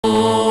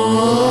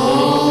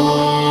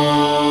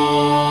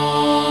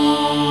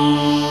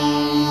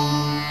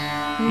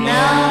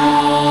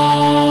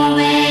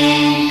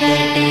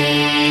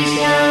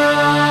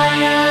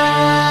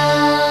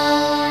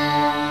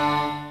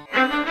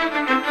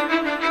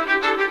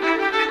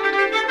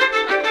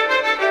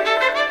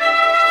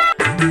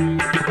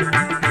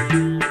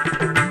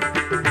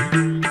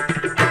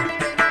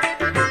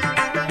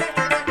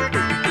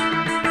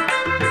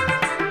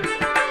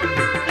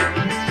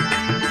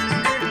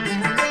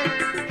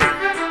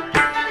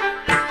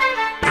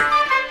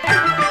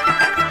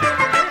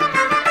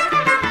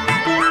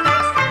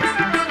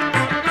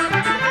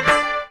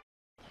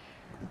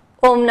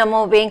నమో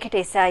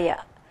వెంకటేశాయ.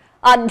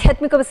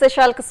 ఆధ్యాత్మిక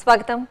విశేషాలకు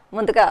స్వాగతం.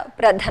 ముందుగా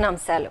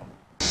ప్రధానాంశాలు.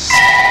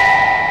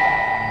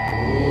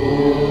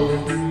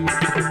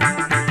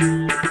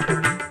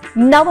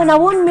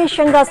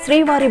 నవనవోన్మేషంగా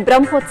శ్రీవారి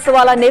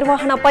బ్రహ్మోత్సవాల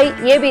నిర్వహణపై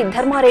ఏవి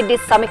ధర్మారెడ్డి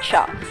సమీక్ష.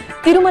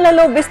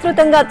 తిరుమలలో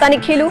విస్తృతంగా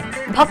తనిఖీలు,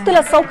 భక్తుల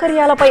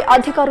సౌకర్యాలపై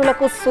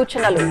అధికారులకు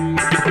సూచనలు.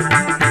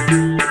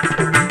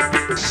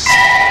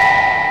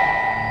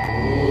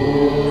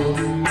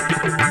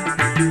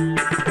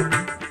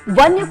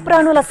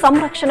 వన్యప్రాణుల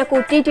సంరక్షణకు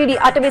టీటీడీ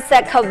అటవీ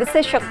శాఖ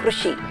విశేష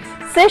కృషి.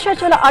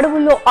 శేషాచల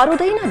అడవుల్లో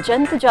అరుదైన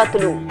జంతు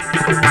జాతులు.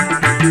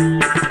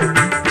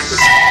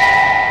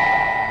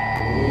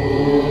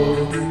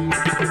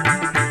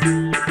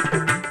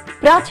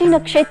 ప్రాచీన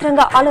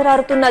క్షేత్రంగా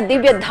అలరారుతున్న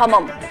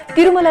దివ్యధామం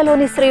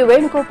తిరుమలలోని శ్రీ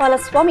వేణుగోపాల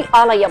స్వామి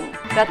ఆలయం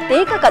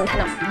ప్రత్యేక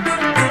కథనం.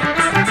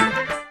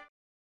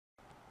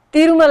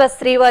 తిరుమల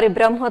శ్రీవారి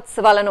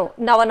బ్రహ్మోత్సవాలను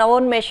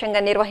నవనవోన్మేషంగా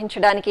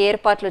నిర్వహించడానికి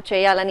ఏర్పాట్లు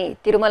చేయాలని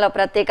తిరుమల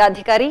ప్రత్యేక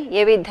అధికారి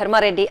ఏవి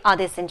ధర్మారెడ్డి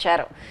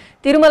ఆదేశించారు.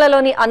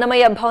 తిరుమలలోని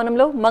అన్నమయ్య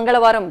భవనంలో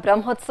మంగళవారం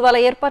బ్రహ్మోత్సవాల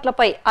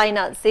ఏర్పాట్లపై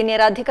ఆయన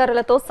సీనియర్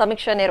అధికారులతో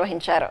సమీక్ష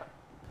నిర్వహించారు.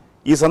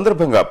 ఈ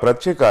సందర్భంగా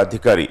ప్రత్యేక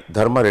అధికారి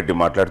ధర్మారెడ్డి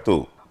మాట్లాడుతూ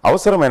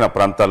అవసరమైన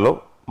ప్రాంతాల్లో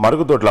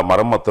మరుగుదొడ్ల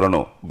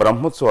మరమ్మతులను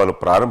బ్రహ్మోత్సవాలు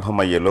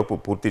ప్రారంభమయ్యేలోపు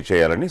పూర్తి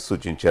చేయాలని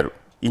సూచించారు.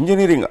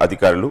 ఇంజనీరింగ్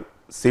అధికారులు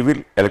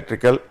సివిల్,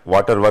 ఎలక్ట్రికల్,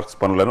 వాటర్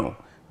వర్క్స్ పనులను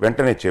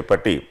వెంటనే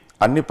చేపట్టి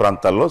అన్ని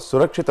ప్రాంతాల్లో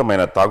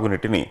సురక్షితమైన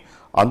తాగునీటిని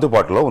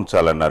అందుబాటులో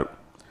ఉంచాలన్నారు.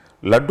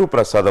 లడ్డూ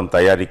ప్రసాదం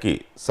తయారీకి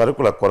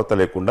సరుకుల కొరత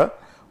లేకుండా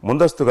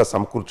ముందస్తుగా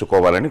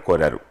సమకూర్చుకోవాలని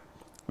కోరారు.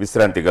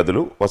 విశ్రాంతి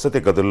గదులు,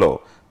 వసతి గదుల్లో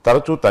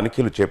తరచూ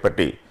తనిఖీలు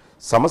చేపట్టి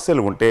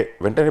సమస్యలు ఉంటే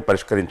వెంటనే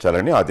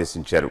పరిష్కరించాలని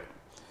ఆదేశించారు.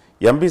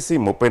 ఎంబీసీ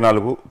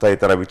 34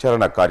 తదితర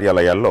విచారణ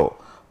కార్యాలయాల్లో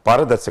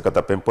పారదర్శకత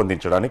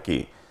పెంపొందించడానికి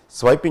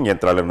స్వైపింగ్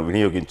యంత్రాలను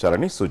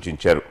వినియోగించాలని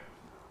సూచించారు.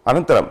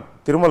 అనంతరం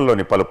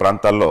తిరుమలలోని పలు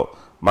ప్రాంతాల్లో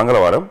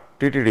మంగళవారం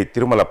టీటీడీ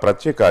తిరుమల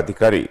ప్రత్యేక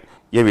అధికారి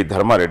ఏవి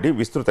ధర్మారెడ్డి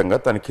విస్తృతంగా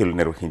తనిఖీలు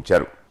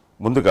నిర్వహించారు.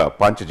 ముందుగా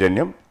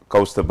పాంచజన్యం,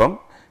 కౌస్తుభం,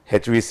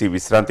 హెచ్వీసీ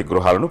విశ్రాంతి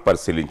గృహాలను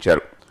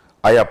పరిశీలించారు.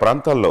 ఆయా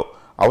ప్రాంతాల్లో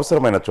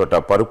అవసరమైన చోట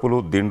పరుపులు,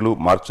 దిండ్లు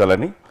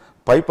మార్చాలని,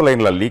 పైపు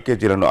లైన్ల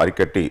లీకేజీలను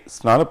అరికట్టి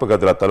స్నానపు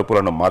గదుల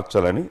తలుపులను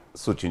మార్చాలని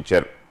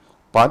సూచించారు.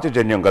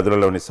 పాంచజన్యం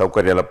గదులలోని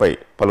సౌకర్యాలపై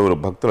పలువురు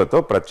భక్తులతో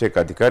ప్రత్యేక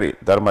అధికారి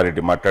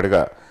ధర్మారెడ్డి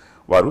మాట్లాడగా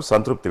వారు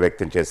సంతృప్తి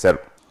వ్యక్తం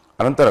చేశారు.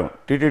 అనంతరం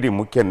టీటీడీ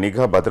ముఖ్య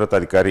నిఘా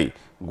భద్రతాధికారి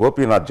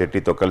గోపీనాథ్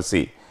జెట్టితో కలిసి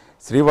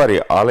శ్రీవారి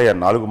ఆలయ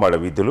 4 మాడ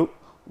వీధులు,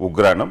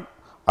 ఉగ్రాణం,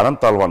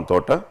 అనంతాల్వాన్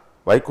తోట,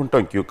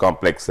 వైకుంఠం క్యూ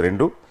కాంప్లెక్స్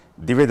 2,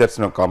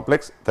 దివ్యదర్శనం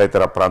కాంప్లెక్స్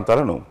తదితర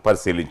ప్రాంతాలను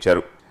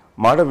పరిశీలించారు.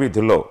 మాడ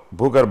వీధుల్లో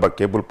భూగర్భ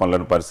కేబుల్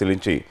పనులను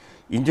పరిశీలించి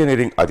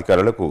ఇంజనీరింగ్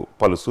అధికారులకు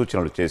పలు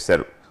సూచనలు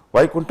చేశారు.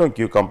 వైకుంఠం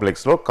క్యూ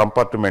కాంప్లెక్స్లో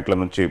కంపార్ట్మెంట్ల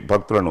నుంచి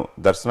భక్తులను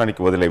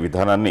దర్శనానికి వదిలే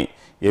విధానాన్ని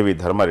ఏవి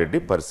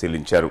ధర్మారెడ్డి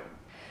పరిశీలించారు.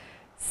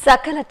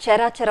 సకల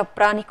చరాచర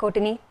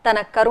ప్రాణికోటిని తన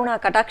కరుణా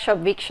కటాక్ష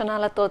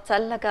వీక్షణాలతో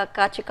చల్లగా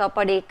కాచి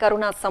కాపాడే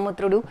కరుణా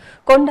సముద్రుడు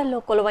కొండల్లో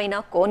కొలువైన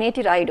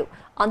కోనేటి రాయుడు.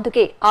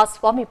 అందుకే ఆ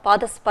స్వామి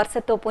పాద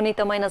స్పర్శతో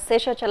పునీతమైన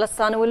శేషాచల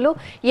సానువుల్లో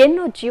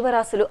ఎన్నో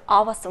జీవరాశులు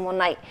ఆవాసం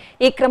ఉన్నాయి.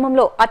 ఈ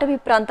క్రమంలో అటవీ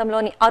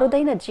ప్రాంతంలోని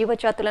అరుదైన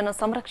జీవజాతులను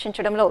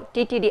సంరక్షించడంలో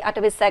టీటీడీ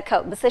అటవీ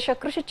శాఖ విశేష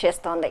కృషి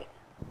చేస్తోంది.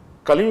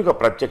 కలియుగ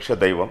ప్రత్యక్ష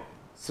దైవం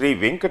శ్రీ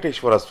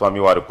వెంకటేశ్వర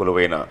స్వామి వారు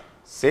కొలువైన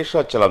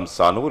శేషాచలం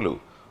సానువులు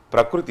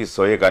ప్రకృతి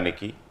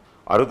సోయగానికి,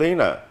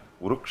 అరుదైన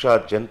వృక్ష,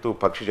 జంతు,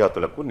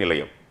 పక్షిజాతులకు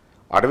నిలయం.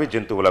 అడవి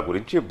జంతువుల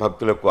గురించి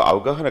భక్తులకు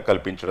అవగాహన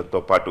కల్పించడంతో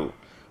పాటు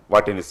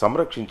వాటిని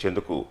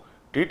సంరక్షించేందుకు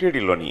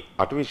టీటీడీలోని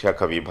అటవీ శాఖ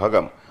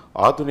విభాగం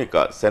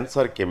ఆధునిక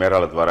సెన్సార్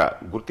కెమెరాల ద్వారా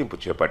గుర్తింపు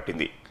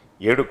చేపట్టింది.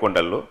 7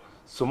 కొండల్లో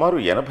సుమారు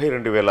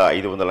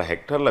 82,500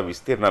 హెక్టార్ల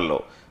విస్తీర్ణంలో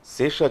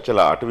శేషాచల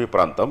అటవీ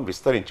ప్రాంతం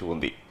విస్తరించి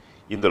ఉంది.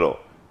 ఇందులో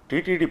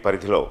టీటీడీ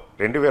పరిధిలో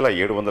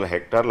 2,700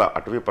 హెక్టార్ల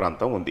అటవీ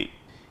ప్రాంతం ఉంది.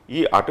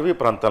 ఈ అటవీ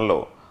ప్రాంతంలో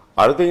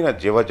అరుదైన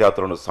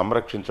జీవజాతులను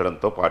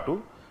సంరక్షించడంతో పాటు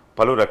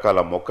పలు రకాల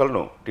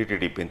మొక్కలను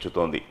టీటీడీ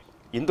పెంచుతోంది.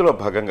 ఇందులో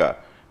భాగంగా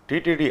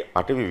టీటీడీ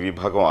అటవీ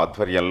విభాగం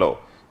ఆధ్వర్యంలో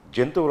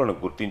జంతువులను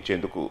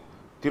గుర్తించేందుకు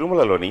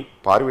తిరుమలలోని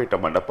పార్వేట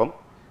మండపం,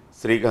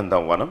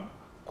 శ్రీగంధం వనం,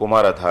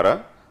 కుమారధార,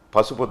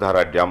 పసుపుధార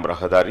డ్యాం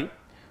రహదారి,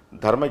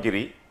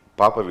 ధర్మగిరి,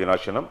 పాప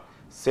వినాశనం,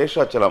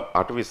 శేషాచలం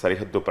అటవీ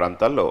సరిహద్దు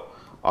ప్రాంతాల్లో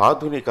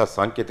ఆధునిక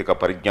సాంకేతిక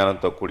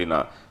పరిజ్ఞానంతో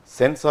కూడిన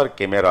సెన్సార్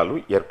కెమెరాలు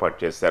ఏర్పాటు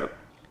చేశారు.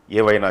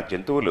 ఏవైనా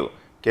జంతువులు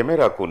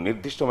కెమెరాకు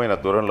నిర్దిష్టమైన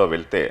దూరంలో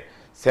వెళ్తే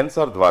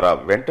సెన్సార్ ద్వారా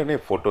వెంటనే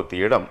ఫోటో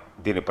తీయడం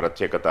దీని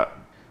ప్రత్యేకత.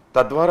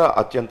 తద్వారా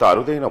అత్యంత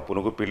అరుదైన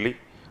పునుగుపిల్లి,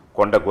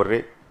 కొండగొర్రె,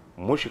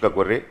 మూషిక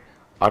గొర్రె,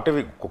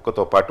 అటవీ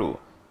కుక్కతో పాటు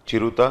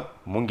చిరుత,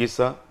 ముంగిస,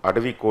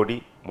 అడవి కోడి,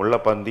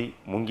 ముళ్లపంది,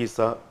 ముంగిస,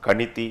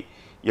 కణితి,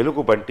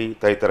 ఎలుగుబంటి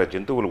తదితర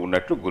జంతువులు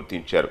ఉన్నట్లు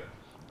గుర్తించారు.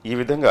 ఈ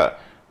విధంగా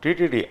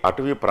టీటీడీ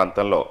అటవీ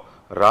ప్రాంతంలో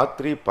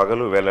రాత్రి,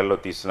 పగలు వేళల్లో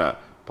తీసిన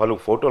పలు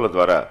ఫోటోల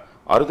ద్వారా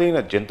అరుదైన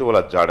జంతువుల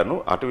జాడను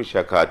అటవీ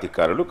శాఖ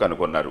అధికారులు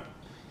కనుగొన్నారు.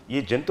 ఈ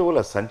జంతువుల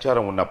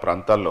సంచారం ఉన్న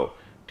ప్రాంతాల్లో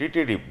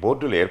టీటీడీ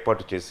బోర్డులు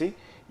ఏర్పాటు చేసి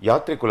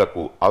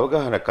యాత్రికులకు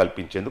అవగాహన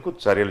కల్పించేందుకు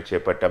చర్యలు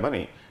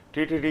చేపట్టామని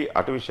టీటీడీ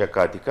అటవీ శాఖ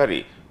అధికారి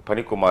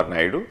ఫణికుమార్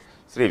నాయుడు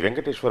శ్రీ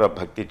వెంకటేశ్వర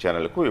భక్తి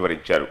ఛానల్కు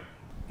వివరించారు.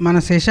 మన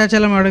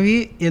శేషాచలం అడవి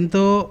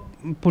ఎంతో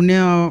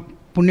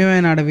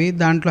పుణ్యమైన అడవి.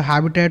 దాంట్లో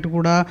హ్యాబిటాట్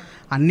కూడా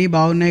అన్నీ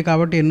బాగున్నాయి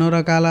కాబట్టి ఎన్నో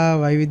రకాల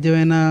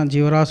వైవిధ్యమైన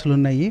జీవరాశులు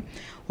ఉన్నాయి.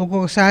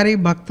 ఒక్కొక్కసారి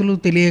భక్తులు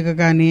తెలియక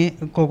కానీ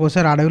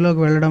ఒక్కొక్కసారి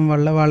అడవిలోకి వెళ్ళడం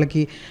వల్ల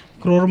వాళ్ళకి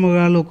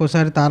క్రూరమృగాలు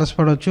ఒక్కోసారి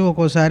తారసపడవచ్చు.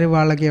 ఒక్కోసారి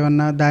వాళ్ళకి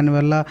ఏమన్నా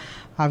దానివల్ల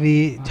అవి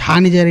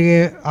హాని జరిగే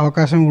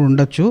అవకాశం కూడా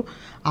ఉండొచ్చు.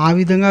 ఆ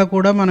విధంగా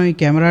కూడా మనం ఈ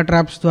కెమెరా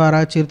ట్రాప్స్ ద్వారా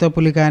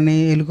చిరుతపులి కానీ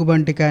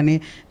ఎలుగుబంటి కానీ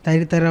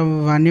తదితర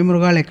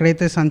వన్యమృగాలు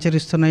ఎక్కడైతే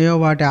సంచరిస్తున్నాయో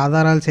వాటి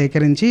ఆధారాలు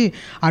సేకరించి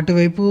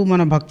అటువైపు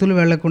మన భక్తులు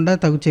వెళ్లకుండా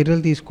తగు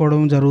చర్యలు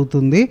తీసుకోవడం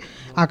జరుగుతుంది.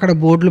 అక్కడ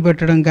బోర్డులు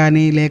పెట్టడం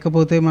కానీ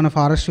లేకపోతే మన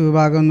ఫారెస్ట్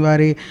విభాగం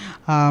వారి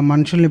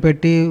మనుషుల్ని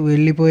పెట్టి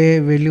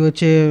వెళ్ళి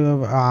వచ్చే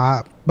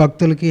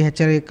భక్తులకి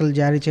హెచ్చరికలు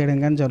జారీ చేయడం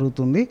కానీ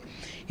జరుగుతుంది.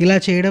 ఇలా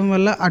చేయడం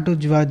వల్ల అటు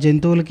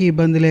జంతువులకి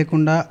ఇబ్బంది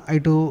లేకుండా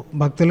ఇటు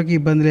భక్తులకి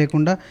ఇబ్బంది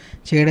లేకుండా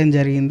చేయడం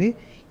జరిగింది.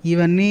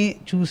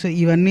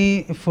 ఇవన్నీ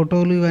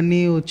ఫోటోలు ఇవన్నీ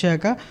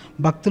వచ్చాక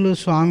భక్తులు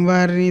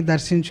స్వామివారిని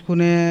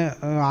దర్శించుకునే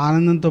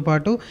ఆనందంతో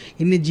పాటు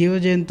ఇన్ని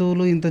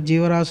జంతువులు ఇంత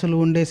జీవరాశులు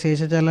ఉండే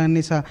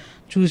శేషాచలాన్ని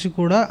చూసి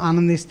కూడా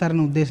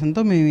ఆనందిస్తారనే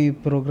ఉద్దేశంతో మేము ఈ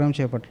ప్రోగ్రాం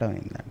చేపట్టడం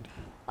అయిందండి.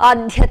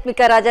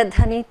 ఆధ్యాత్మిక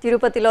రాజధాని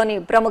తిరుపతిలోని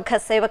ప్రముఖ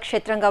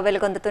శైవక్షేత్రంగా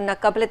వెలుగొందుతున్న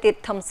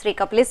కపిలతీర్థం శ్రీ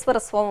కపిలేశ్వర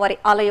స్వామివారి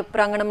ఆలయ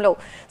ప్రాంగణంలో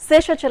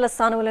శేషాచల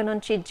సానువుల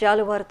నుంచి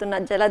జాలువారుతున్న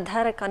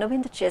జలధార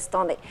కనువిందు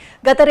చేస్తోంది.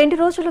 గత 2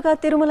 రోజులుగా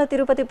తిరుమల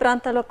తిరుపతి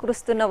ప్రాంతాల్లో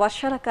కురుస్తున్న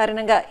వర్షాల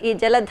కారణంగా ఈ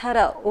జలధార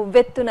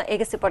ఉవ్వెత్తున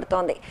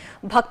ఎగసిపడుతోంది.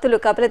 భక్తులు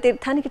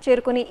కపిలతీర్థానికి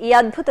చేరుకుని ఈ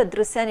అద్భుత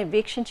దృశ్యాన్ని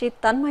వీక్షించి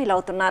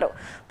తన్మయులవుతున్నారు.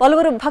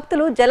 పలువురు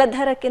భక్తులు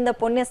జలధార కింద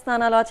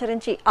పుణ్యస్నానాలు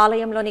ఆచరించి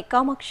ఆలయంలోని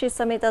కామాక్షి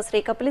సమేత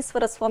శ్రీ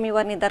కపిలేశ్వర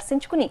స్వామివారిని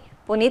దర్శించుకుని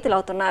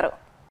పునీతులవుతున్నారు.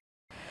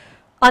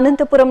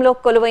 అనంతపురంలో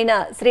కొలువైన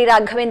శ్రీ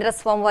రాఘవేంద్ర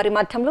స్వామివారి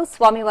మఠంలో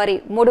స్వామివారి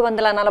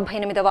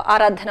 348వ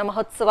ఆరాధన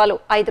మహోత్సవాలు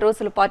 5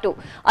 రోజుల పాటు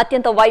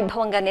అత్యంత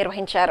వైభవంగా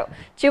నిర్వహించారు.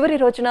 చివరి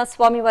రోజున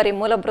స్వామివారి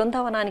మూల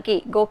బృందావనానికి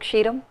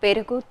గోక్షీరం,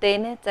 పెరుగు,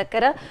 తేనె,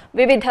 చక్కెర,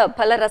 వివిధ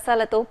ఫల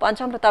రసాలతో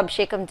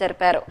పంచామృతాభిషేకం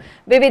జరిపారు.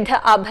 వివిధ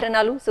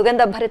ఆభరణాలు,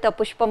 సుగంధభరిత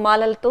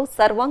పుష్పమాలలతో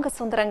సర్వాంగ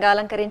సుందరంగా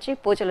అలంకరించి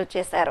పూజలు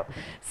చేశారు.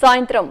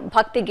 సాయంత్రం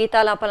భక్తి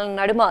గీతాలాపనల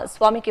నడుమ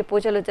స్వామికి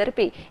పూజలు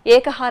జరిపి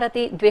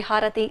ఏకహారతి,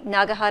 ద్విహారతి,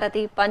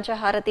 నాగహారతి,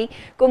 పంచహారతి,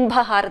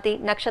 కుంభహారతి,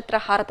 నక్షత్ర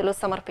హారతులు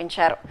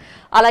సమర్పించారు.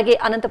 అలాగే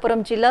అనంతపురం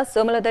జిల్లా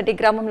సోములదొడ్డి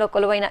గ్రామంలో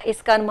కొలువైన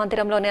ఇస్కాన్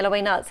మందిరంలో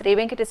నెలవైన శ్రీ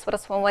వెంకటేశ్వర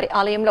స్వామివారి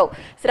ఆలయంలో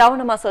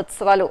శ్రావణ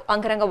మాసోత్సవాలు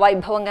అంగరంగ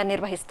వైభవంగా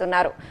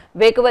నిర్వహిస్తున్నారు.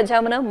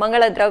 వేకువజామున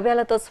మంగళ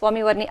ద్రవ్యాలతో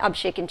స్వామివారిని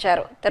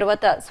అభిషేకించారు.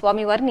 తరువాత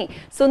స్వామివారిని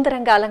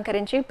సుందరంగా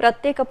అలంకరించి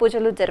ప్రత్యేక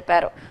పూజలు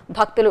జరిపారు.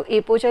 భక్తులు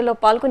ఈ పూజల్లో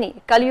పాల్గొని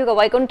కలియుగ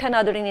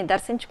వైకుంఠనాథుడిని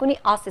దర్శించుకుని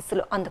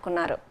ఆశీస్సులు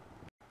అందుకున్నారు.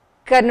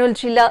 కర్నూలు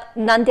జిల్లా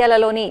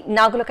నంద్యాలలోని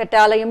నాగులకట్ట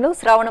ఆలయంలో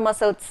శ్రావణ మాస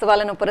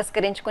ఉత్సవాలను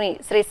పురస్కరించుకుని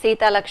శ్రీ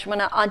సీతా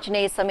లక్ష్మణ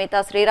ఆంజనేయ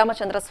సమేత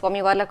శ్రీరామచంద్ర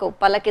స్వామి వార్లకు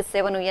పల్లకి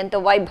సేవను ఎంతో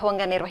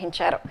వైభవంగా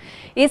నిర్వహించారు.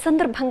 ఈ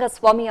సందర్భంగా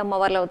స్వామి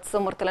అమ్మవార్ల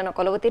ఉత్సవమూర్తులను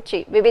కొలువు తీర్చి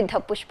వివిధ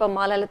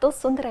పుష్పమాలలతో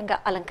సుందరంగా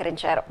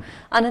అలంకరించారు.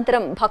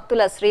 అనంతరం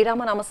భక్తుల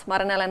శ్రీరామనామ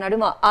స్మరణల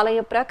నడుమ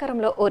ఆలయ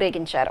ప్రాకారంలో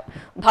ఊరేగించారు.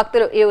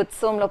 భక్తులు ఈ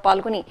ఉత్సవంలో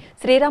పాల్గొని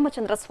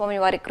శ్రీరామచంద్ర స్వామి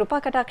వారి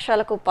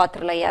కృపాకటాక్షాలకు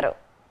పాత్రులయ్యారు.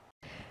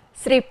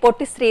 శ్రీ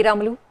పొట్టి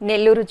శ్రీరాములు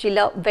నెల్లూరు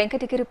జిల్లా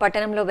వెంకటగిరి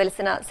పట్టణంలో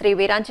వెలిసిన శ్రీ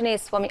వీరాంజనేయ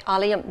స్వామి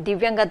ఆలయం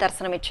దివ్యంగా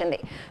దర్శనమిచ్చింది.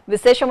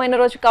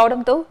 విశేషమైన రోజు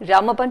కావడంతో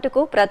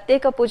రామబంటుకు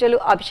ప్రత్యేక పూజలు,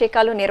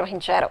 అభిషేకాలు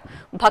నిర్వహించారు.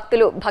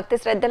 భక్తులు భక్తి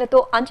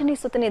శ్రద్ధలతో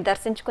ఆంజనేయసుతుని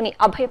దర్శించుకుని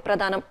అభయ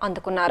ప్రదానం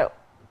అందుకున్నారు.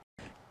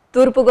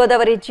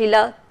 తూర్పుగోదావరి జిల్లా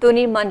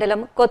తుని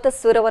మండలం కొత్త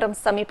సూరవరం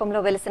సమీపంలో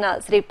వెలిసిన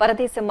శ్రీ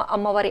పరదేశమ్మ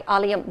అమ్మవారి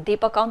ఆలయం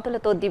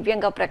దీపకాంతులతో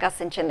దివ్యంగా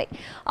ప్రకాశించింది.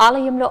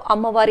 ఆలయంలో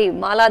అమ్మవారి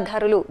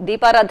మాలాధారులు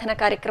దీపారాధన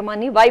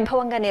కార్యక్రమాన్ని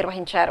వైభవంగా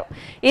నిర్వహించారు.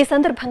 ఈ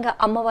సందర్భంగా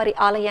అమ్మవారి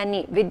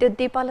ఆలయాన్ని విద్యుత్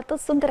దీపాలతో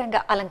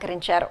సుందరంగా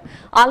అలంకరించారు.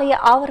 ఆలయ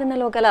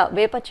ఆవరణలో గల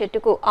వేప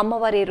చెట్టుకు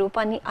అమ్మవారి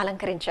రూపాన్ని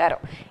అలంకరించారు.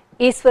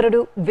 ఈశ్వరుడు,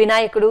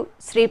 వినాయకుడు,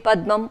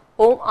 శ్రీపద్మం,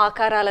 ఓం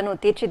ఆకారాలను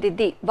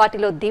తీర్చిదిద్ది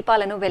వాటిలో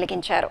దీపాలను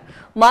వెలిగించారు.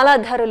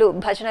 మాలాధారులు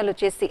భజనలు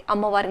చేసి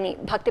అమ్మవారిని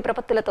భక్తి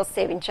ప్రపత్తులతో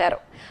సేవించారు.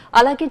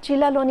 అలాగే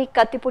జిల్లాలోని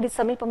కత్తిపూడి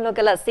సమీపంలో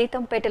గల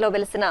సీతంపేటలో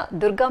వెలిసిన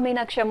దుర్గా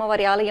మీనాక్షి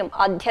అమ్మవారి ఆలయం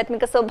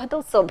ఆధ్యాత్మిక శోభతో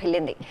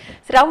శోభిల్లింది.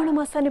 శ్రావణ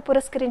మాసాన్ని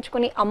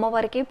పురస్కరించుకుని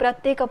అమ్మవారికి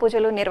ప్రత్యేక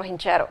పూజలు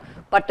నిర్వహించారు.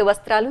 పట్టు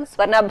వస్త్రాలు,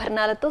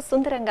 స్వర్ణాభరణాలతో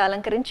సుందరంగా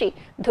అలంకరించి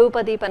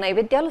ధూపదీప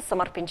నైవేద్యాలు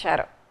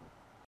సమర్పించారు.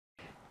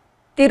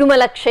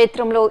 తిరుమల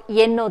క్షేత్రంలో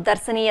ఎన్నో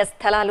దర్శనీయ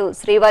స్థలాలు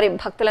శ్రీవారి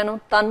భక్తులను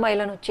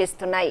తన్మయులను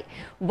చేస్తున్నాయి.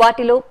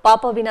 వాటిలో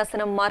పాప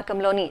వినాశనం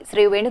మార్గంలోని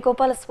శ్రీ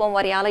వేణుగోపాల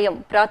స్వామివారి ఆలయం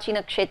ప్రాచీన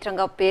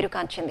క్షేత్రంగా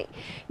పేరుకాంచింది.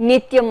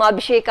 నిత్యం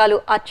అభిషేకాలు,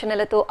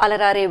 అర్చనలతో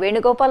అలరారే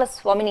వేణుగోపాల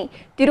స్వామిని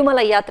తిరుమల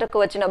యాత్రకు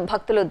వచ్చిన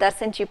భక్తులు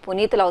దర్శించి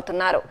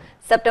పునీతులవుతున్నారు.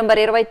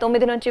 సెప్టెంబర్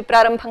 29 నుంచి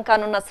ప్రారంభం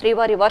కానున్న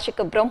శ్రీవారి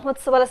వార్షిక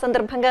బ్రహ్మోత్సవాల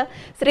సందర్భంగా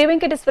శ్రీ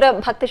వెంకటేశ్వర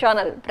భక్తి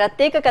ఛానల్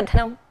ప్రత్యేక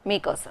కథనం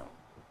మీకోసం.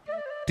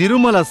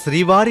 తిరుమల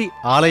శ్రీవారి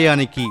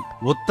ఆలయానికి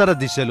ఉత్తర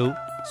దిశలో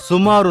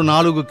సుమారు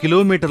 4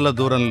 కిలోమీటర్ల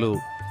దూరంలో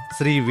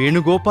శ్రీ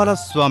వేణుగోపాల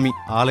స్వామి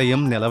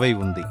ఆలయం నెలవై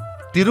ఉంది.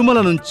 తిరుమల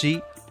నుంచి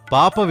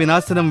పాప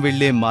వినాశనం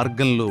వెళ్లే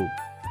మార్గంలో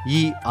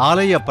ఈ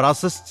ఆలయ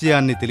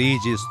ప్రాశస్త్యాన్ని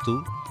తెలియజేస్తూ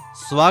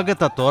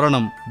స్వాగత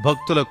తోరణం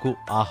భక్తులకు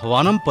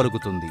ఆహ్వానం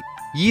పలుకుతుంది.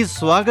 ఈ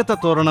స్వాగత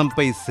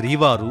తోరణంపై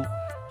శ్రీవారు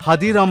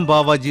హదీరాం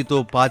బావాజీతో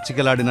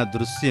పాచికలాడిన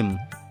దృశ్యం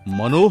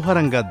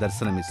మనోహరంగా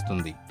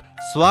దర్శనమిస్తుంది.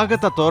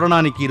 స్వాగత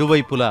తోరణానికి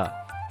ఇరువైపులా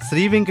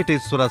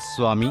శ్రీవెంకటేశ్వర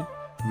స్వామి,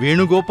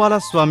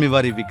 వేణుగోపాలస్వామి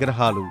వారి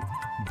విగ్రహాలు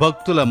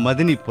భక్తుల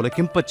మదిని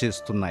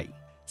పులకింపచేస్తున్నాయి.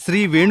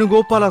 శ్రీ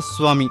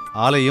వేణుగోపాలస్వామి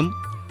ఆలయం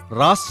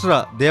రాష్ట్ర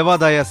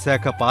దేవాదాయ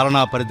శాఖ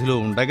పాలనా పరిధిలో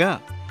ఉండగా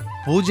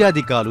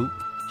పూజాధికాలు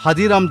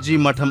హదీరాంజీ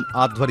మఠం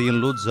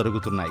ఆధ్వర్యంలో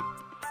జరుగుతున్నాయి.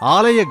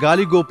 ఆలయ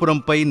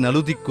గాలిగోపురంపై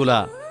నలుదిక్కుల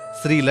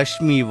శ్రీ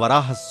లక్ష్మీ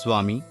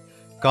వరాహస్వామి,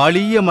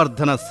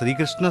 కాళీయమర్ధన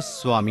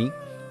శ్రీకృష్ణస్వామి,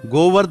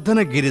 గోవర్ధన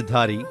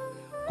గిరిధారి,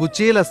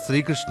 కుచేల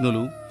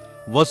శ్రీకృష్ణులు,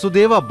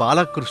 వసుదేవ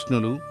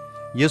బాలకృష్ణులు,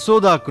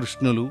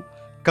 యశోదాకృష్ణులు,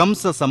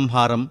 కంస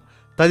సంహారం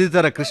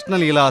తదితర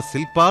కృష్ణలీలా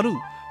శిల్పాలు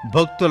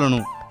భక్తులను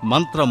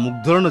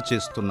మంత్రముగ్ధులను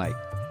చేస్తున్నాయి.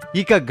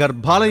 ఇక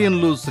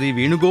గర్భాలయంలో శ్రీ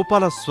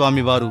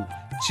వేణుగోపాలస్వామివారు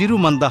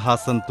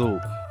చిరుమందహాసంతో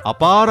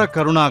అపార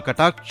కరుణా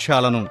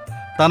కటాక్షాలను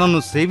తనను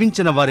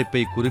సేవించిన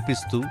వారిపై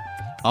కురిపిస్తూ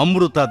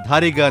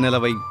అమృతధారిగా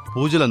నిలవై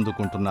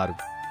పూజలందుకుంటున్నారు.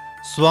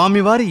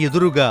 స్వామివారి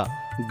ఎదురుగా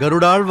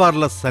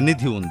గరుడాళ్వార్ల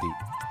సన్నిధి ఉంది.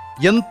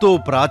 ఎంతో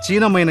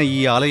ప్రాచీనమైన ఈ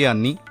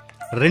ఆలయాన్ని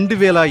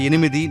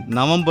 2008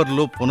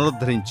 నవంబర్లో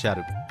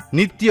పునరుద్ధరించారు.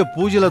 నిత్య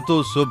పూజలతో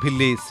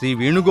శోభిల్లే శ్రీ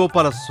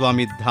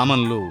వేణుగోపాలస్వామి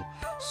ధామంలో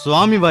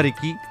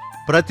స్వామివారికి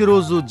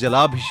ప్రతిరోజు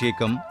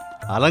జలాభిషేకం,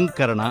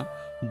 అలంకరణ,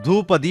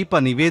 ధూపదీప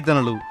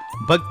నివేదనలు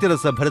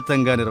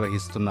భక్తిరసభరితంగా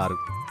నిర్వహిస్తున్నారు.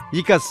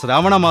 ఇక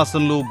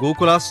శ్రావణమాసంలో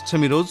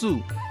గోకులాష్టమి రోజు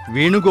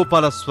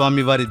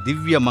వేణుగోపాలస్వామివారి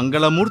దివ్య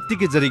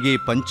మంగళమూర్తికి జరిగే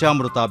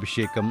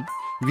పంచామృతాభిషేకం,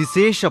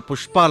 విశేష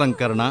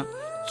పుష్పాలంకరణ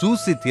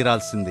చూసి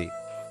తీరాల్సిందే.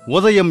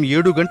 ఉదయం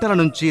 7 గంటల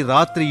నుంచి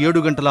రాత్రి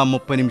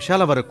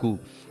 7:30 వరకు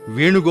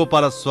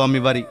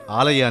వేణుగోపాలస్వామివారి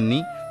ఆలయాన్ని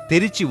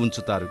తెరిచి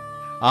ఉంచుతారు.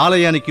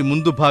 ఆలయానికి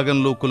ముందు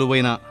భాగంలో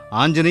కొలువైన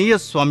ఆంజనేయ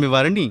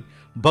స్వామివారిని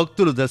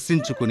భక్తులు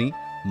దర్శించుకుని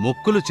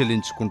మొక్కులు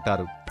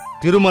చెల్లించుకుంటారు.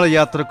 తిరుమల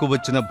యాత్రకు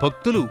వచ్చిన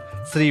భక్తులు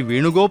శ్రీ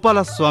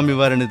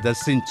వేణుగోపాలస్వామివారిని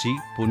దర్శించి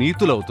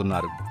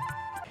పునీతులవుతున్నారు.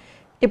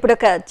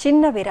 ఇప్పుడొక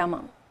చిన్న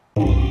విరామం.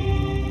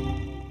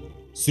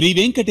 శ్రీ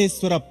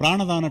వెంకటేశ్వర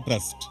ప్రాణదాన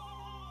ట్రస్ట్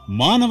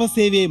మానవ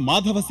సేవే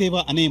మాధవ సేవ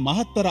అనే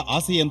మహత్తర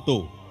ఆశయంతో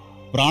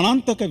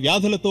ప్రాణాంతక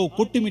వ్యాధులతో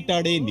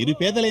కొట్టుమిట్టాడే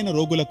నిరుపేదలైన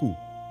రోగులకు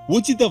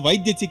ఉచిత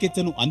వైద్య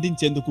చికిత్సను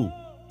అందించేందుకు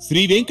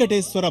శ్రీ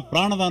వెంకటేశ్వర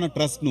ప్రాణదాన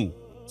ట్రస్ట్ ను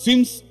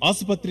స్విమ్స్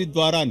ఆసుపత్రి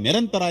ద్వారా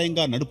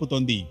నిరంతరాయంగా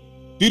నడుపుతోంది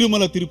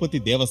తిరుమల తిరుపతి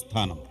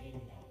దేవస్థానం.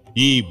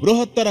 ఈ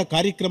బృహత్తర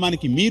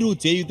కార్యక్రమానికి మీరు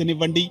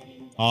చేయూతనివ్వండి.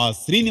 ఆ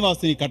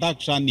శ్రీనివాసుని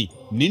కటాక్షాన్ని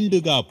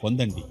నిండుగా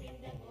పొందండి.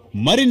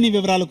 మరిన్ని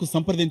వివరాలకు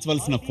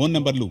సంప్రదించవలసిన ఫోన్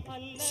నంబర్లు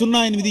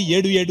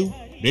 087722777777,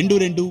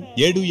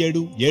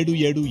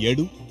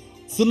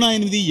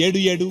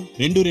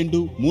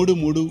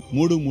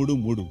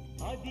 087722333333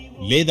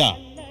 లేదా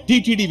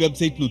టిటిడి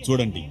వెబ్సైట్ ను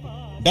చూడండి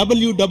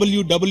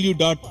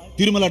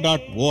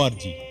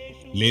www.tirumala.org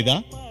లేదా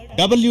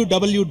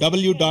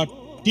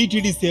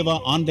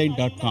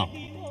www.ttdsevaonline.com.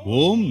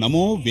 ఓం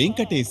నమో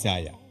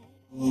వెంకటేశాయ.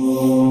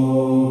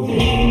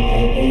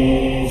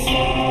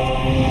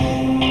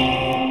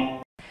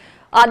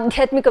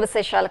 ఆధ్యాత్మిక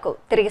విశేషాలకు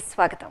తిరిగి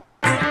స్వాగతం.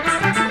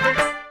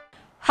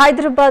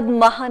 హైదరాబాద్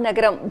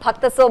మహానగరం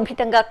భక్త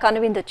శోభితంగా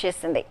కనువిందు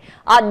చేసింది.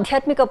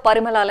 ఆధ్యాత్మిక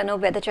పరిమళాలను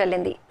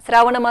వెదజల్లింది.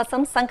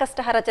 శ్రావణమాసం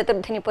సంకష్టహర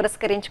చతుర్థిని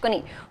పురస్కరించుకుని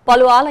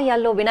పలు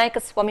ఆలయాల్లో వినాయక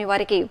స్వామి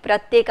వారికి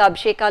ప్రత్యేక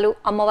అభిషేకాలు,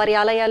 అమ్మవారి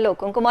ఆలయాల్లో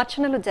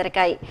కుంకుమార్చనలు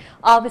జరిగాయి.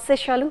 ఆ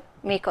విశేషాలు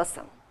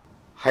మీకోసం.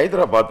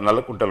 హైదరాబాద్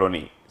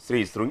నల్లకుంటలోని శ్రీ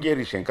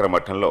శృంగేరి శంకర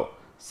మఠంలో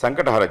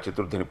సంకటహర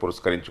చతుర్థిని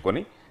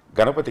పురస్కరించుకొని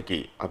గణపతికి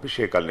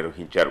అభిషేకాలు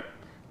నిర్వహించారు.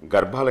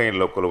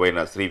 గర్భాలయంలో కొలువైన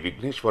శ్రీ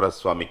విఘ్నేశ్వర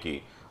స్వామికి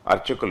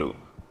అర్చకులు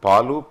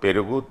పాలు,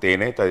 పెరుగు,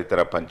 తేనె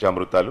తదితర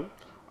పంచామృతాలు,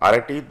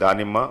 అరటి,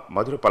 దానిమ్మ,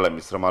 మధురపళ్ళ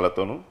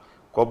మిశ్రమాలతోనూ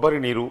కొబ్బరి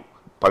నీరు,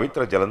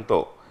 పవిత్ర జలంతో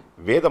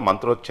వేద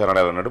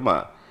మంత్రోచ్చారణల నడుమ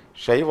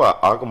శైవ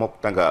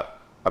ఆగమోక్తంగా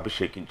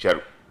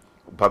అభిషేకించారు.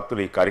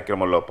 భక్తులు ఈ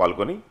కార్యక్రమంలో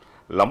పాల్గొని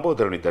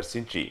లంబోదరుని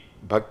దర్శించి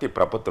భక్తి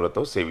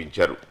ప్రపత్తులతో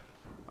సేవించారు.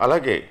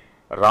 అలాగే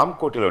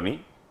రామ్కోటిలోని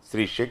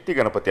శ్రీ శక్తి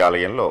గణపతి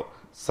ఆలయంలో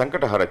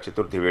సంకటహర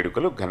చతుర్థి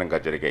వేడుకలు ఘనంగా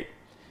జరిగాయి.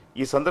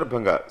 ఈ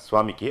సందర్భంగా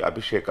స్వామికి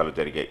అభిషేకాలు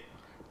జరిగాయి.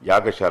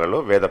 యాగశాలలో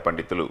వేద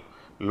పండితులు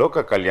లోక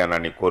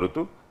కళ్యాణాన్ని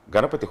కోరుతూ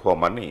గణపతి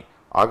హోమాన్ని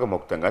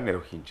ఆగమోక్తంగా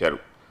నిర్వహించారు.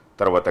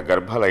 తర్వాత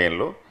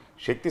గర్భాలయంలో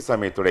శక్తి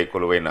సమేతుడై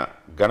కొలువైన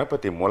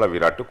గణపతి మూల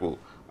విరాట్టుకు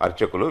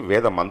అర్చకులు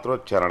వేద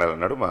మంత్రోచ్చారణల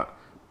నడుమ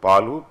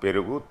పాలు,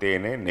 పెరుగు,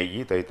 తేనె,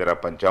 నెయ్యి తదితర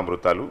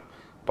పంచామృతాలు,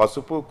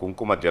 పసుపు,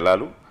 కుంకుమ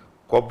జలాలు,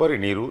 కొబ్బరి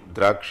నీరు,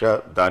 ద్రాక్ష,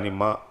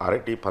 దానిమ్మ,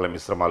 అరటి ఫల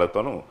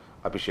మిశ్రమాలతోనూ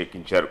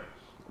అభిషేకించారు.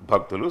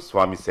 భక్తులు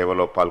స్వామి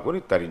సేవలో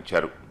పాల్గొని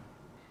తరించారు.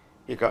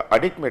 ఇక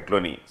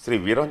అడిక్మెట్లోని శ్రీ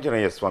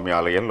వీరాంజనేయ స్వామి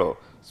ఆలయంలో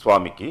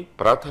స్వామికి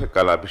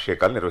ప్రాతకాల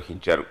అభిషేకాలు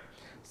నిర్వహించారు.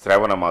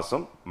 శ్రావణ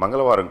మాసం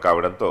మంగళవారం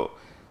కావడంతో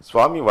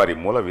స్వామివారి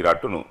మూల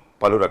విరాట్టును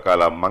పలు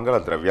రకాల మంగళ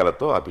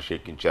ద్రవ్యాలతో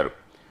అభిషేకించారు.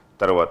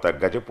 తరువాత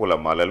గజపూల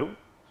మాలలు,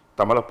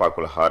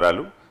 తమలపాకుల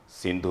హారాలు,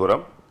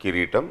 సింధూరం,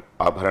 కిరీటం,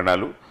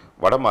 ఆభరణాలు,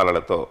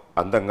 వడమాలలతో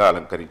అందంగా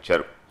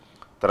అలంకరించారు.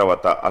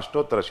 తర్వాత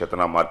అష్టోత్తర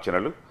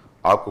శతనామార్చనలు,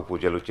 ఆకు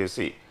పూజలు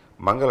చేసి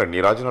మంగళ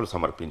నీరాజనాలు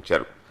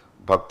సమర్పించారు.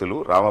 భక్తులు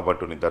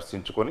రామభట్టుని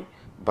దర్శించుకొని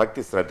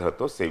భక్తి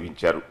శ్రద్ధలతో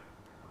సేవించారు.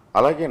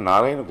 అలాగే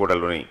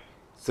నారాయణగూడలోని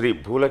శ్రీ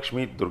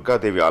భూలక్ష్మి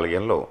దుర్గాదేవి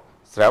ఆలయంలో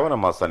శ్రావణ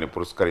మాసాన్ని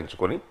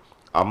పురస్కరించుకొని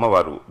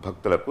అమ్మవారు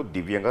భక్తులకు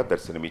దివ్యంగా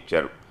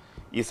దర్శనమిచ్చారు.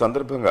 ఈ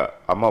సందర్భంగా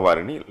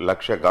అమ్మవారిని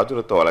 1,00,000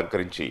 గాజులతో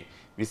అలంకరించి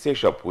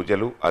విశేష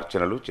పూజలు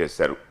అర్చనలు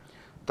చేశారు.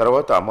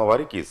 తర్వాత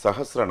అమ్మవారికి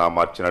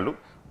సహస్రనామార్చనలు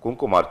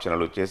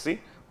కుంకుమార్చనలు చేసి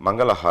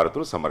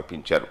మంగళహారతులు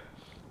సమర్పించారు.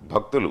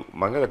 భక్తులు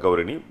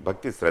మంగళగౌరిని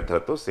భక్తి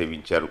శ్రద్ధలతో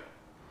సేవించారు.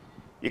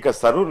 ఇక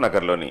సరూర్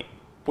నగర్లోని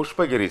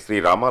పుష్పగిరి శ్రీ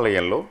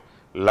రామాలయంలో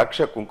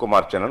 1,00,000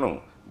 కుంకుమార్చనను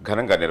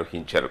ఘనంగా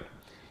నిర్వహించారు.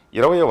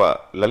 20వ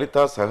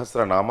లలితా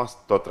సహస్రనామ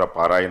స్తోత్ర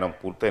పారాయణం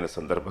పూర్తయిన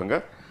సందర్భంగా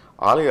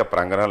ఆలయ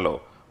ప్రాంగణంలో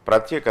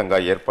ప్రత్యేకంగా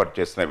ఏర్పాటు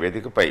చేసిన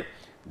వేదికపై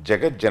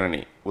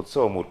జగజ్జనని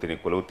ఉత్సవమూర్తిని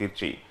కొలువు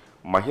తీర్చి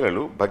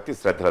మహిళలు భక్తి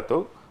శ్రద్ధలతో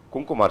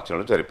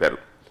కుంకుమార్చనలు జరిపారు.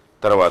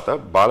 తర్వాత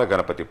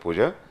బాలగణపతి పూజ,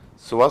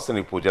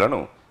 సువాసిని పూజలను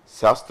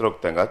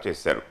శాస్త్రోక్తంగా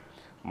చేశారు.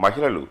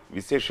 మహిళలు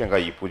విశేషంగా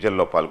ఈ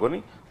పూజల్లో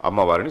పాల్గొని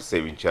అమ్మవారిని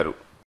సేవించారు.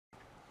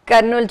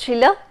 కర్నూలు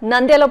జిల్లా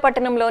నంద్యాల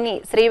పట్టణంలోని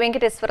శ్రీ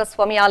వెంకటేశ్వర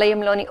స్వామి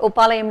ఆలయంలోని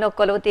ఉపాలయంలో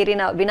కొలువు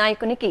తీరిన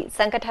వినాయకునికి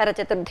సంకటహార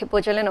చతుర్థి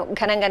పూజలను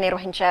ఘనంగా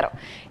నిర్వహించారు.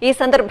 ఈ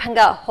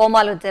సందర్భంగా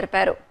హోమాలు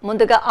జరిపారు.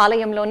 ముందుగా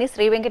ఆలయంలోని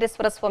శ్రీ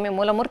వెంకటేశ్వర స్వామి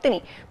మూలమూర్తిని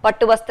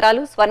పట్టు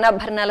వస్త్రాలు,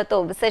 స్వర్ణాభరణాలతో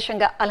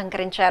విశేషంగా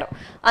అలంకరించారు.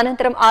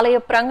 అనంతరం ఆలయ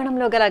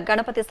ప్రాంగణంలో గల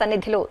గణపతి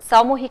సన్నిధిలో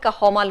సామూహిక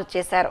హోమాలు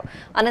చేశారు.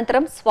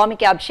 అనంతరం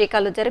స్వామికి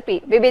అభిషేకాలు జరిపి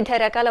వివిధ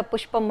రకాల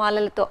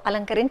పుష్పమాలలతో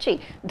అలంకరించి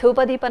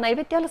ధూపదీప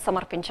నైవేద్యాలు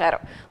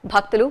సమర్పించారు.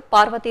 భక్తులు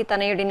పార్వతీ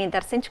తనయుడిని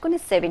దర్శించుకుని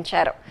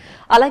సేవించారు.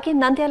 అలాగే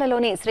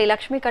నంద్యాలలోని శ్రీ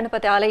లక్ష్మీ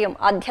గణపతి ఆలయం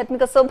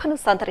ఆధ్యాత్మిక శోభను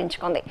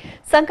సంతరించుకుంది.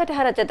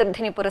 సంకటహార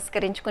చతుర్థిని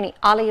పురస్కరించుకుని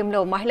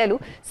ఆలయంలో మహిళలు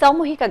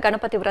సామూహిక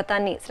గణపతి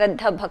వ్రతాన్ని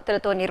శ్రద్ధ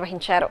భక్తులతో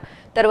నిర్వహించారు.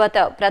 తరువాత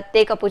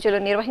ప్రత్యేక పూజలు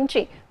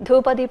నిర్వహించి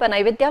ధూపదీప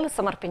నైవేద్యాలు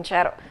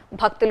సమర్పించారు.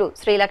 భక్తులు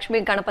శ్రీ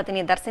లక్ష్మీ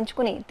గణపతిని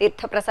దర్శించుకుని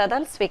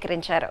తీర్థప్రసాదాలు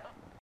స్వీకరించారు.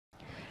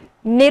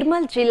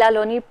 నిర్మల్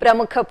జిల్లాలోని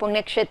ప్రముఖ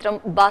పుణ్యక్షేత్రం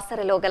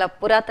బాసరలో గల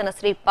పురాతన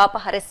శ్రీ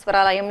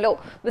పాపహరేశ్వరాలయంలో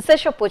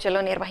విశేష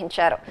పూజలు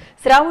నిర్వహించారు.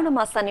 శ్రావణ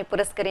మాసాన్ని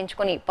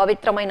పురస్కరించుకుని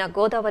పవిత్రమైన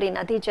గోదావరి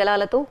నదీ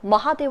జలాలతో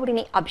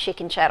మహాదేవుడిని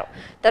అభిషేకించారు.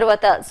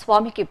 తరువాత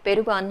స్వామికి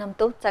పెరుగు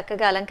అన్నంతో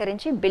చక్కగా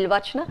అలంకరించి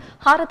బిల్వార్చన,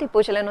 హారతి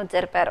పూజలను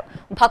జరిపారు.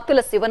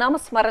 భక్తుల శివనామ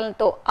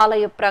స్మరణలతో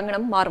ఆలయ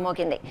ప్రాంగణం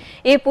మారుమోగింది.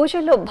 ఈ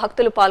పూజల్లో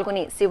భక్తులు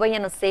పాల్గొని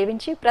శివయ్యను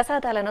సేవించి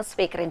ప్రసాదాలను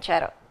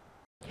స్వీకరించారు.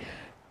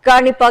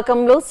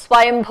 కాణిపాకంలో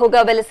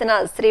స్వయంభూగా వెలిసిన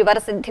శ్రీ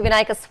వరసిద్ధి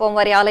వినాయక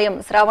స్వామివారి ఆలయం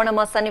శ్రావణ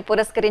మాసాన్ని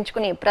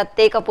పురస్కరించుకుని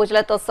ప్రత్యేక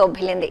పూజలతో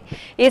శోభిల్లింది.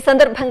 ఈ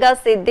సందర్భంగా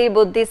సిద్ధి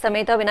బుద్ధి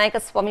సమేత వినాయక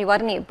స్వామి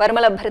వారిని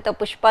పరిమళ భరిత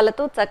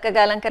పుష్పాలతో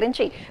చక్కగా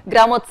అలంకరించి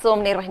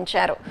గ్రామోత్సవం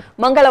నిర్వహించారు.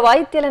 మంగళ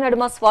వాయిద్యాల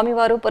నడుమ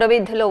స్వామివారు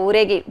పురవీధుల్లో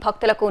ఊరేగి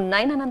భక్తులకు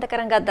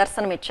నయనానందకరంగా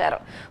దర్శనమిచ్చారు.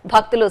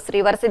 భక్తులు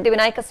శ్రీ వరసిద్ధి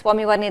వినాయక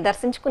స్వామి వారిని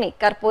దర్శించుకుని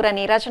కర్పూర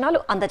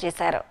నీరాజనాలు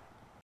అందజేశారు.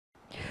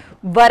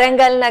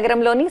 వరంగల్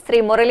నగరంలోని శ్రీ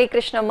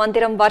మురళీకృష్ణ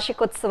మందిరం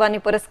వార్షికోత్సవాన్ని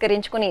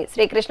పురస్కరించుకుని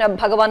శ్రీకృష్ణ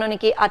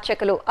భగవానునికి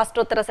అర్చకులు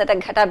అష్టోత్తర శత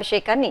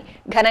ఘటాభిషేకాన్ని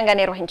ఘనంగా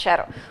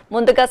నిర్వహించారు.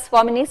 ముందుగా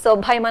స్వామిని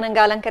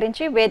శోభాయమానంగా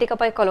అలంకరించి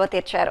వేదికపై కొలువ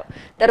తీర్చారు.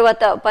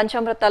 తరువాత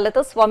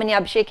పంచామృతాలతో స్వామిని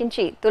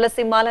అభిషేకించి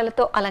తులసి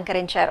మాలలతో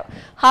అలంకరించారు.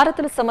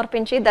 హారతులు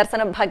సమర్పించి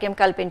దర్శన భాగ్యం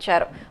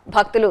కల్పించారు.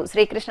 భక్తులు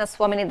శ్రీకృష్ణ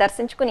స్వామిని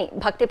దర్శించుకుని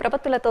భక్తి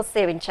ప్రపత్తులతో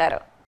సేవించారు.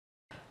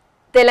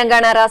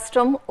 తెలంగాణ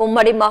రాష్ట్రం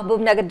ఉమ్మడి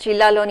మహబూబ్ నగర్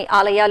జిల్లాలోని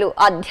ఆలయాలు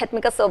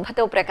ఆధ్యాత్మిక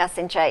శోభతో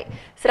ప్రకాశించాయి.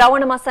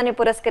 శ్రావణ మాసాన్ని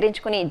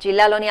పురస్కరించుకుని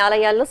జిల్లాలోని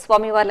ఆలయాల్లో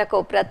స్వామివార్లకు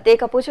ప్రత్యేక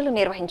పూజలు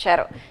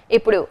నిర్వహించారు.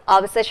 ఇప్పుడు ఆ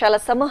విశేషాల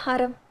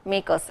సమాహారం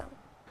మీకోసం.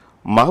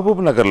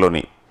 మహబూబ్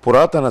నగర్లోని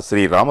పురాతన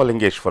శ్రీ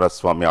రామలింగేశ్వర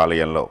స్వామి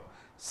ఆలయంలో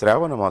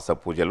శ్రావణ మాస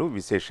పూజలు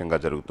విశేషంగా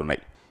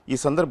జరుగుతున్నాయి. ఈ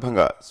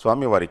సందర్భంగా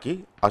స్వామివారికి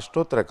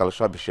అష్టోత్తర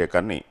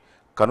కలశాభిషేకాన్ని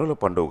కనుల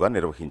పండుగగా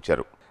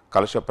నిర్వహించారు.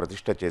 కలశ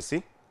ప్రతిష్ఠ చేసి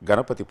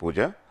గణపతి పూజ,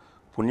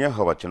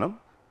 పుణ్యాహవచనం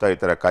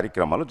తదితర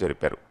కార్యక్రమాలు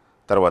జరిపారు.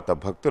 తర్వాత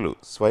భక్తులు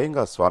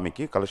స్వయంగా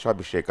స్వామికి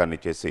కలశాభిషేకాన్ని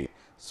చేసి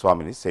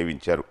స్వామిని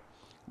సేవించారు.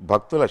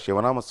 భక్తుల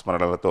శివనామ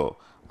స్మరణలతో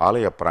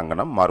ఆలయ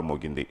ప్రాంగణం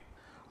మారుమోగింది.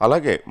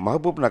 అలాగే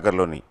మహబూబ్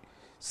నగర్లోని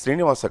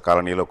శ్రీనివాస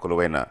కాలనీలో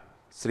కొలువైన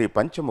శ్రీ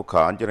పంచముఖ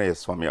ఆంజనేయ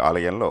స్వామి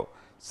ఆలయంలో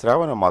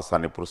శ్రావణ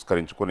మాసాన్ని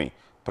పురస్కరించుకుని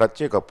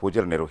ప్రత్యేక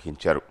పూజలు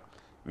నిర్వహించారు.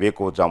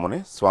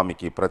 వేకువజామునే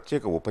స్వామికి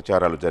ప్రత్యేక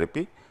ఉపచారాలు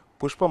జరిపి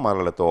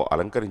పుష్పమాలలతో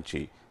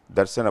అలంకరించి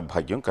దర్శన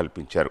భాగ్యం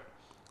కల్పించారు.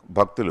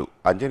 భక్తులు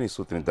అంజనీ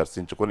సూతిని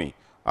దర్శించుకుని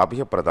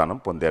అభయప్రదానం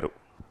పొందారు.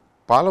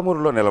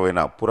 పాలమూరులో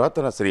నెలవైన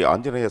పురాతన శ్రీ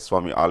ఆంజనేయ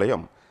స్వామి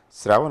ఆలయం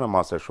శ్రావణ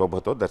మాస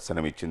శోభతో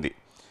దర్శనమిచ్చింది.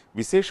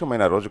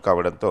 విశేషమైన రోజు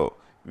కావడంతో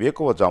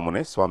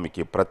వేకువజామునే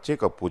స్వామికి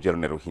ప్రత్యేక పూజలు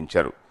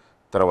నిర్వహించారు.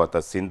 తర్వాత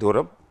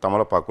సింధూరం,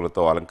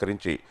 తమలపాకులతో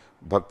అలంకరించి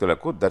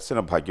భక్తులకు దర్శన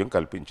భాగ్యం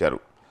కల్పించారు.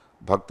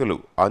 భక్తులు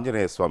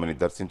ఆంజనేయ స్వామిని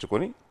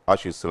దర్శించుకుని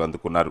ఆశీస్సులు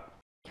అందుకున్నారు.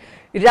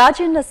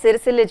 రాజన్న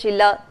సిరిసిల్ల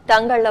జిల్లా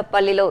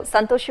తంగళ్లపల్లిలో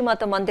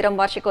సంతోషిమాత మందిరం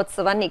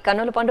వార్షికోత్సవాన్ని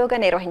కన్నుల పండుగగా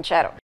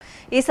నిర్వహించారు.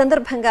 ఈ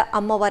సందర్భంగా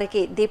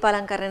అమ్మవారికి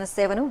దీపాలంకరణ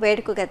సేవను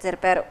వేడుకగా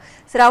జరిపారు.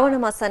 శ్రావణ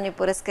మాసాన్ని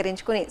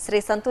పురస్కరించుకుని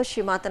శ్రీ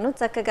సంతోషిమాతను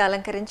చక్కగా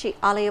అలంకరించి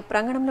ఆలయ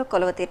ప్రాంగణంలో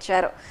కొలువ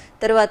తీర్చారు.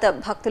 తరువాత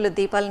భక్తులు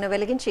దీపాలను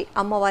వెలిగించి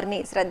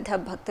అమ్మవారిని శ్రద్ధ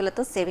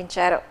భక్తులతో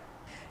సేవించారు.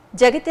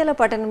 జగిత్యాల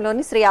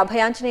పట్టణంలోని శ్రీ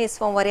అభయాంజనేయ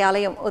స్వామివారి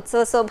ఆలయం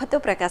ఉత్సవ శోభతో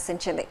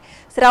ప్రకాశించింది.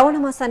 శ్రావణ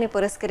మాసాన్ని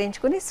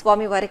పురస్కరించుకుని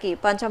స్వామివారికి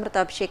పంచామృత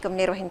అభిషేకం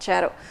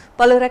నిర్వహించారు.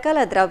 పలు రకాల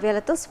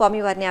ద్రవ్యాలతో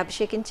స్వామివారిని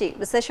అభిషేకించి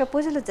విశేష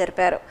పూజలు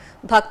జరిపారు.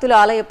 భక్తులు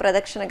ఆలయ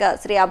ప్రదక్షిణగా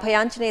శ్రీ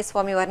అభయాంజనేయ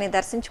స్వామివారిని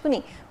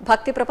దర్శించుకుని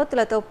భక్తి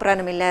ప్రపత్తులతో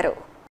ప్రణమిల్లారు.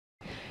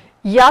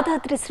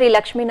 యాదాద్రి శ్రీ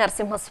లక్ష్మీ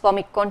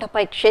నరసింహస్వామి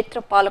కొండపై క్షేత్ర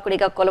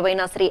పాలకుడిగా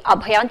కొలువైన శ్రీ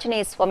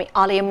అభయాంజనేయ స్వామి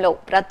ఆలయంలో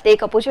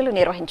ప్రత్యేక పూజలు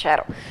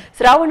నిర్వహించారు.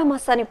 శ్రావణ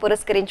మాసాన్ని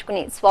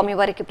పురస్కరించుకుని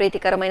స్వామివారికి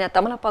ప్రీతికరమైన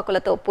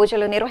తమలపాకులతో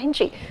పూజలు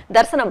నిర్వహించి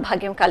దర్శన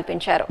భాగ్యం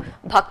కల్పించారు.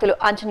 భక్తులు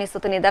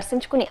ఆంజనేయసుతుని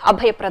దర్శించుకుని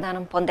అభయ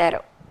ప్రదానం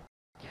పొందారు.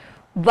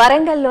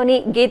 వరంగల్లోని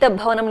గీత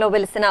భవనంలో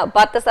వెలిసిన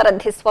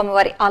పార్థసారథి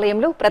స్వామివారి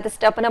ఆలయంలో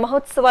ప్రతిష్టాపన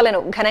మహోత్సవాలను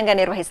ఘనంగా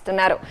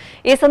నిర్వహిస్తున్నారు.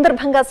 ఈ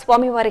సందర్భంగా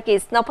స్వామివారికి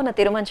స్నపన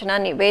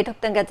తిరుమంజనాన్ని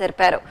వేదోక్తంగా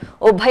జరిపారు.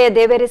 ఉభయ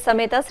దేవేరి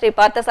సమేత శ్రీ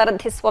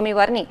పార్థసారథి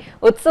స్వామివారిని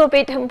ఉత్సవ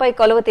పీఠంపై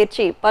కొలువు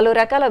తీర్చి పలు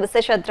రకాల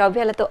విశేష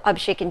ద్రవ్యాలతో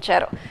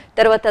అభిషేకించారు.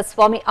 తరువాత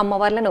స్వామి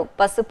అమ్మవార్లను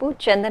పసుపు,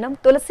 చందనం,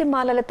 తులసి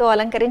మాలలతో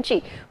అలంకరించి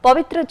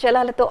పవిత్ర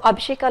జలాలతో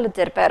అభిషేకాలు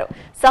జరిపారు.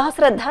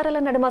 సహస్రధారల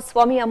నడుమ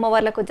స్వామి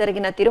అమ్మవార్లకు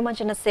జరిగిన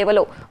తిరుమంజన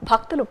సేవలో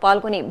భక్తులు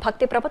పాల్గొని భక్తి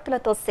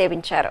ప్రపత్తులతో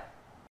సేవించారు.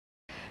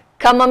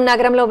 ఖమ్మం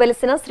నగరంలో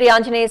వెలిసిన శ్రీ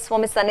ఆంజనేయ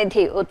స్వామి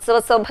సన్నిధి ఉత్సవ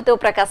శోభతో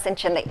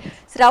ప్రకాశించింది.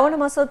 శ్రావణ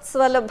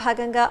మాసోత్సవాల్లో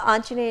భాగంగా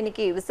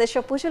ఆంజనేయునికి విశేష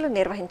పూజలు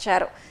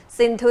నిర్వహించారు.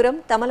 సింధూరం,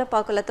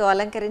 తమలపాకులతో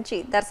అలంకరించి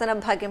దర్శన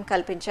భాగ్యం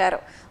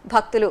కల్పించారు.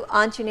 భక్తులు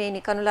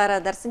ఆంజనేయుని కనులారా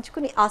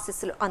దర్శించుకుని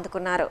ఆశీస్సులు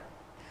అందుకున్నారు.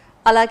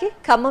 అలాగే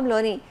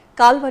ఖమ్మంలోని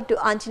కాల్వడ్డు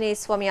ఆంజనేయ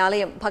స్వామి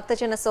ఆలయం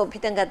భక్తజన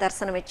శోభితంగా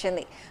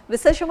దర్శనమిచ్చింది.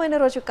 విశేషమైన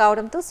రోజు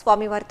కావడంతో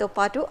స్వామివారితో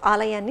పాటు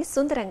ఆలయాన్ని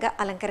సుందరంగా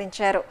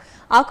అలంకరించారు.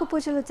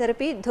 ఆకుపూజలు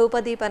జరిపి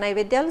ధూపదీప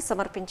నైవేద్యాలు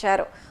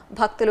సమర్పించారు.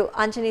 భక్తులు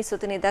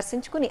ఆంజనేయసుతుని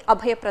దర్శించుకుని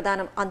అభయ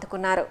ప్రదానం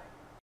అందుకున్నారు.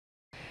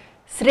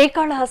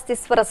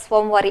 శ్రీకాళహస్తీశ్వర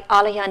స్వామివారి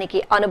ఆలయానికి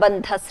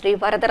అనుబంధ శ్రీ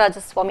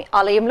వరదరాజస్వామి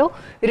ఆలయంలో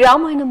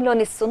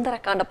రామాయణంలోని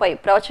సుందరకాండపై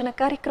ప్రవచన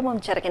కార్యక్రమం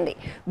జరిగింది.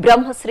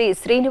 బ్రహ్మశ్రీ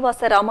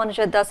శ్రీనివాస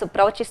రామానుజదాసు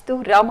ప్రవచిస్తూ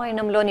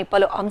రామాయణంలోని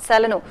పలు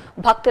అంశాలను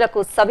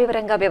భక్తులకు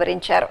సవివరంగా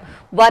వివరించారు.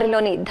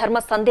 వారిలోని ధర్మ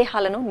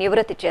సందేహాలను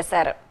నివృత్తి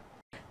చేశారు.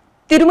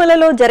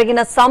 తిరుమలలో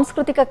జరిగిన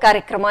సాంస్కృతిక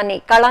కార్యక్రమాన్ని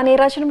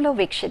కళానీరాజనంలో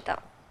వీక్షిద్దాం.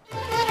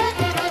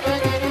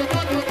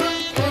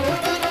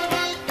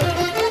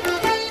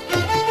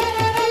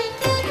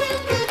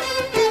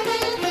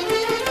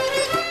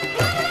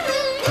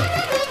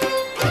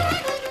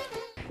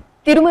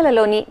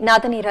 తిరుమలలోని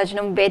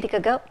నాదనీరాజనం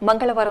వేదికగా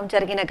మంగళవారం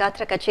జరిగిన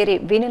గాత్ర కచేరీ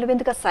వీణుల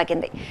విందుగా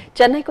సాగింది.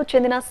 చెన్నైకు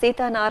చెందిన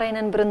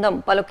సీతానారాయణన్ బృందం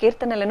పలు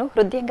కీర్తనలను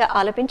హృదయంగా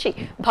ఆలపించి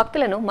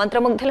భక్తులను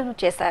మంత్రముగ్ధులను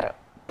చేశారు.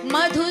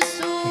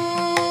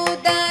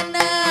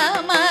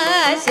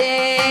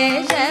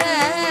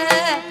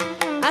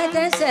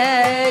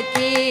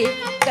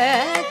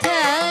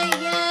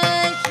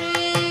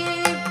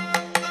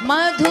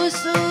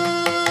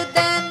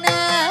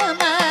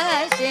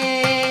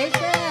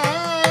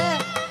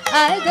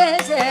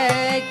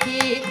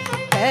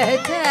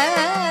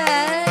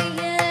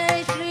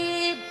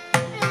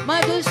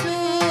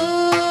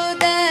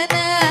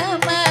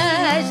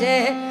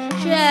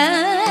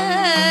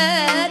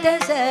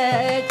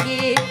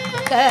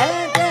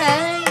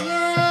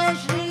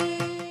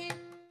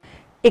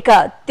 ఇక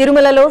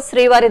తిరుమలలో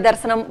శ్రీవారి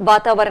దర్శనం,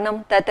 వాతావరణం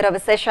తదితర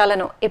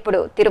విశేషాలను ఇప్పుడు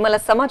తిరుమల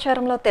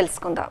సమాచారంలో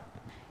తెలుసుకుందాం.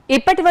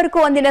 ఇప్పటి వరకు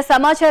అందిన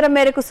సమాచారం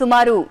మేరకు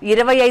సుమారు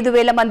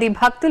 25,000 మంది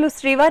భక్తులు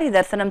శ్రీవారి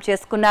దర్శనం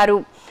చేసుకున్నారు.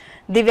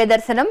 దివ్య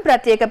దర్శనం,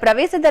 ప్రత్యేక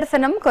ప్రవేశ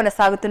దర్శనం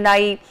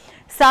కొనసాగుతున్నాయి.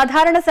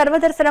 సాధారణ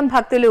సర్వదర్శనం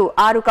భక్తులు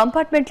 6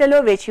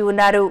 కంపార్ట్మెంట్లలో వేచి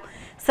ఉన్నారు.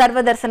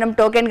 సర్వదర్శనం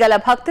టోకెన్ గల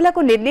భక్తులకు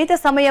నిర్ణీత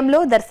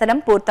సమయంలో దర్శనం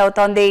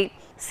పూర్తవుతోంది.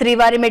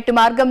 శ్రీవారి మెట్టు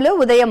మార్గంలో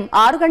ఉదయం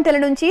 6 గంటల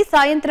నుంచి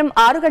సాయంత్రం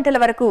 6 గంటల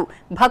వరకు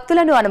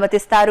భక్తులను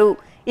అనుమతిస్తారు.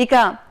 ఇక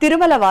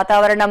తిరుమల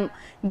వాతావరణం: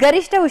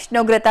 గరిష్ట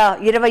ఉష్ణోగ్రత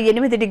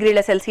 28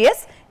 డిగ్రీల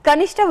సెల్సియస్,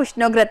 కనిష్ట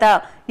ఉష్ణోగ్రత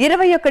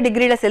 21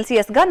 డిగ్రీల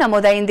సెల్సియస్ గా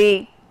నమోదైంది.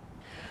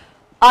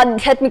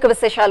 ఆధ్యాత్మిక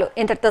విశేషాలు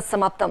ఇంతటితో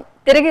సమాప్తం.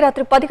 తిరిగి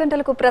రాత్రి 10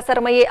 గంటలకు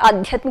ప్రసారమయ్యే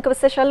ఆధ్యాత్మిక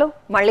విశేషాలు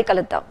మళ్ళీ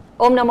కలుద్దాం.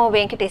 ఓం నమో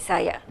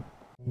వెంకటేశాయ.